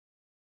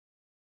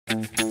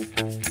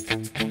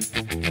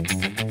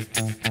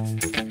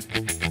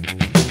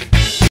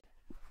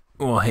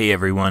Well, hey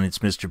everyone, it's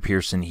Mr.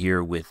 Pearson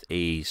here with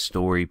a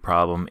story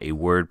problem, a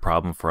word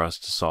problem for us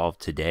to solve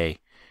today.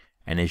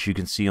 And as you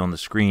can see on the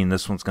screen,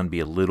 this one's going to be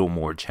a little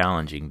more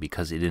challenging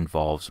because it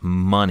involves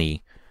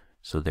money,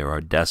 so there are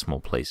decimal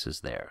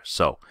places there.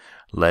 So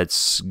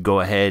let's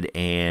go ahead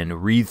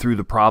and read through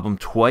the problem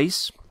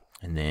twice,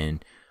 and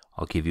then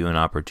I'll give you an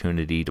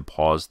opportunity to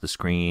pause the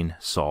screen,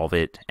 solve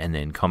it, and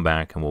then come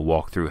back and we'll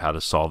walk through how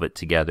to solve it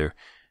together.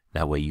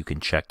 That way you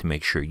can check to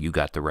make sure you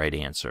got the right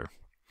answer.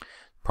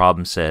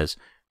 Problem says,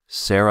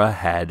 Sarah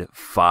had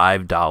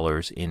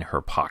 $5 in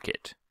her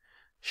pocket.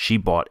 She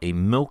bought a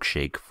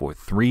milkshake for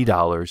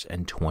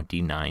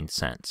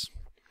 $3.29.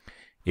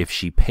 If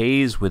she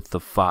pays with the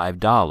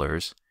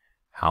 $5,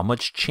 how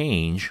much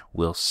change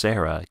will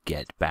Sarah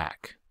get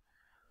back?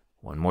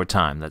 One more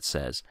time, that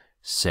says,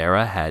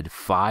 Sarah had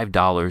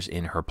 $5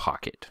 in her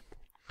pocket.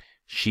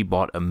 She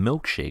bought a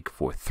milkshake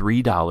for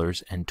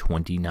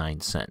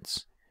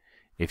 $3.29.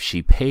 If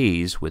she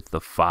pays with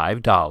the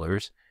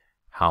 $5,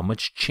 how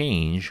much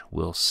change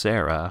will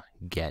Sarah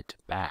get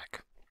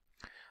back?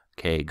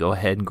 Okay, go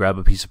ahead and grab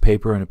a piece of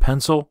paper and a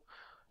pencil.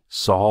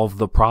 Solve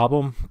the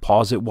problem.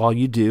 Pause it while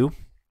you do.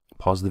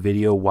 Pause the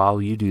video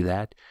while you do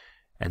that.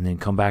 And then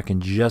come back in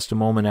just a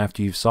moment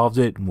after you've solved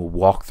it, and we'll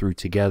walk through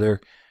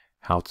together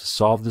how to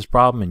solve this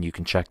problem, and you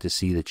can check to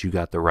see that you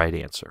got the right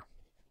answer.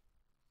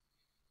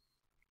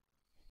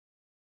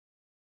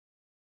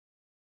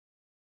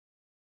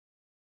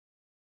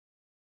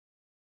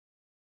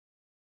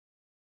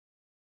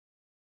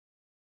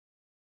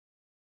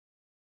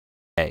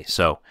 Okay,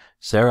 so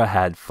Sarah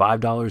had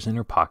 $5 in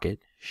her pocket.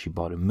 She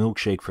bought a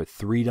milkshake for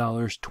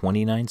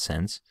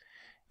 $3.29.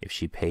 If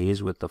she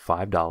pays with the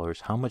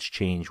 $5, how much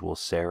change will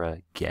Sarah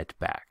get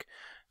back?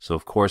 So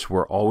of course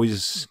we're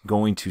always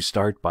going to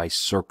start by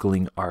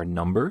circling our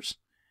numbers.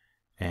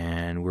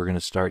 And we're going to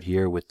start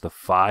here with the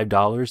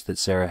 $5 that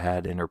Sarah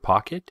had in her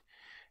pocket.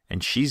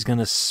 And she's going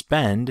to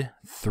spend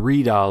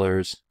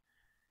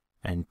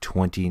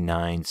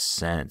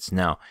 $3.29.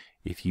 Now,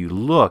 if you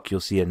look,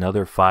 you'll see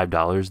another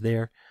 $5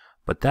 there.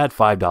 But that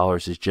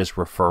 $5 is just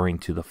referring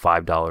to the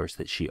 $5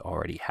 that she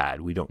already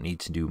had. We don't need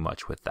to do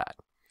much with that.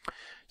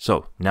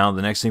 So now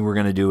the next thing we're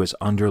going to do is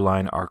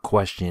underline our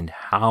question.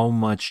 How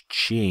much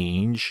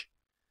change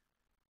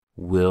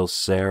will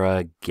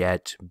Sarah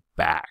get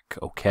back?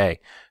 Okay,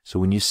 so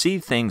when you see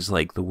things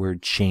like the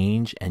word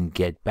change and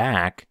get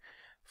back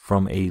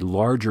from a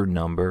larger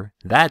number,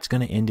 that's going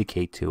to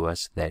indicate to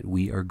us that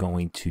we are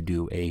going to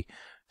do a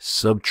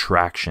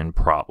subtraction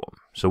problem.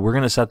 So we're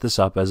going to set this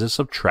up as a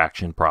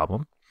subtraction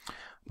problem.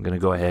 I'm going to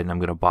go ahead and I'm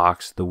going to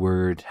box the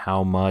word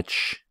how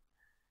much,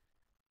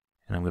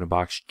 and I'm going to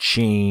box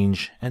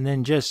change, and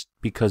then just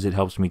because it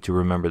helps me to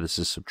remember this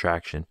is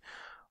subtraction,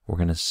 we're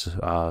going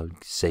to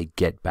say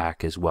get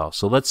back as well.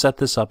 So let's set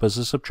this up as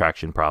a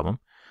subtraction problem.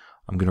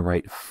 I'm going to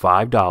write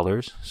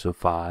 $5, so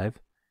 5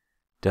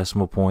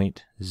 decimal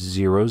point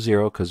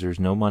 00, because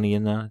there's no money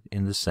in the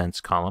cents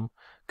column.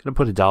 I'm going to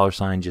put a dollar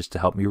sign just to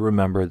help me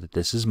remember that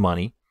this is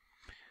money,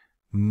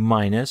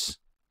 minus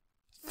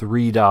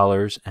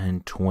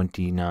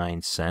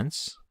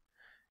 $3.29.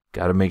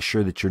 Got to make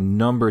sure that your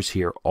numbers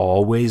here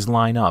always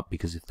line up,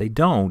 because if they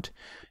don't,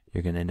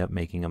 you're going to end up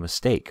making a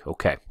mistake.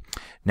 Okay,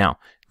 now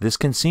this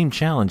can seem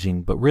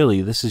challenging, but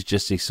really this is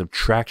just a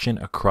subtraction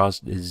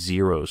across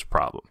zeros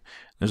problem.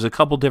 There's a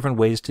couple different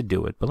ways to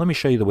do it, but let me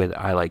show you the way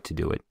that I like to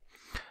do it.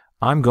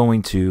 I'm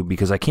going to,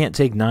 because I can't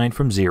take 9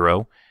 from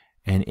 0,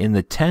 and in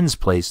the tens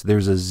place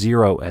there's a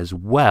 0 as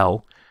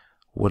well,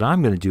 what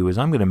I'm going to do is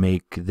I'm going to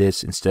make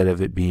this, instead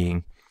of it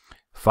being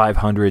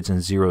 500s and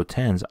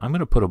 010s, I'm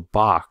going to put a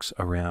box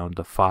around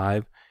the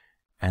 5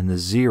 and the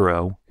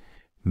 0,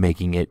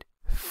 making it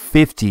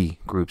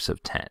 50 groups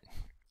of 10.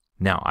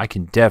 Now, I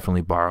can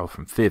definitely borrow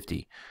from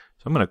 50.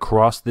 So I'm going to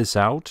cross this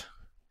out,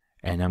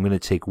 and I'm going to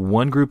take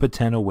one group of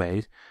 10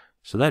 away.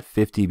 So that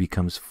 50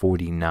 becomes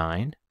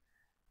 49.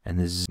 And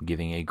this is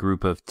giving a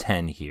group of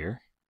 10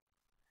 here.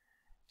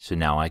 So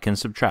now I can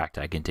subtract.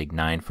 I can take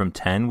 9 from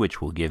 10, which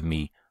will give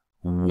me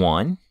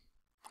 1.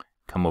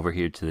 Come over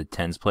here to the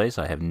tens place.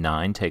 I have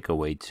 9, take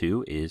away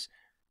 2 is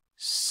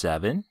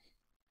 7.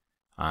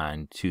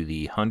 On to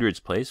the hundreds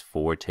place,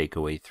 4 take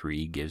away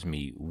 3 gives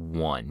me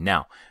 1.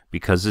 Now,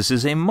 because this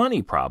is a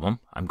money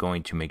problem, I'm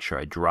going to make sure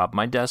I drop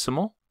my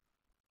decimal.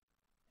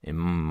 In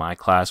my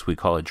class, we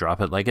call it drop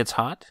it like it's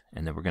hot.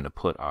 And then we're going to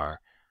put our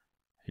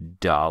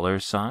dollar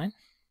sign.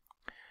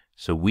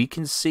 So we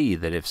can see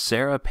that if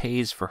Sarah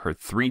pays for her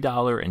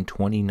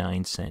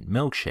 $3.29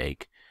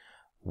 milkshake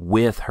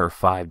with her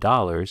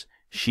 $5,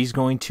 she's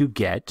going to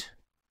get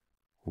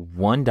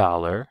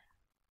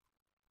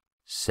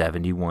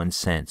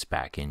 $1.71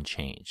 back in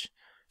change.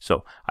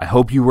 So I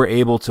hope you were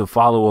able to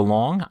follow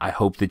along. I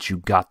hope that you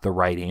got the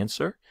right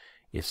answer.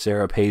 If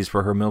Sarah pays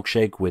for her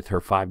milkshake with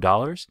her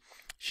 $5,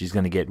 she's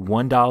going to get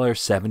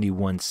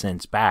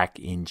 $1.71 back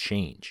in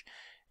change.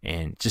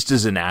 And just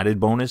as an added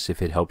bonus,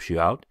 if it helps you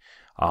out,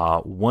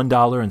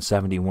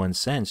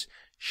 $1.71,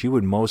 she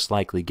would most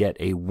likely get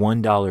a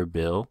 $1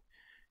 bill,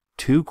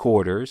 2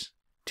 quarters,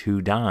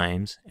 2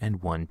 dimes,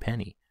 and 1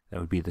 penny. That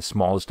would be the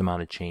smallest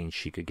amount of change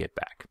she could get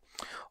back.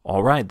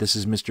 All right, this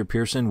is Mr.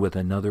 Pearson with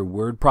another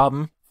word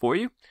problem for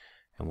you,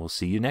 and we'll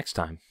see you next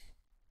time.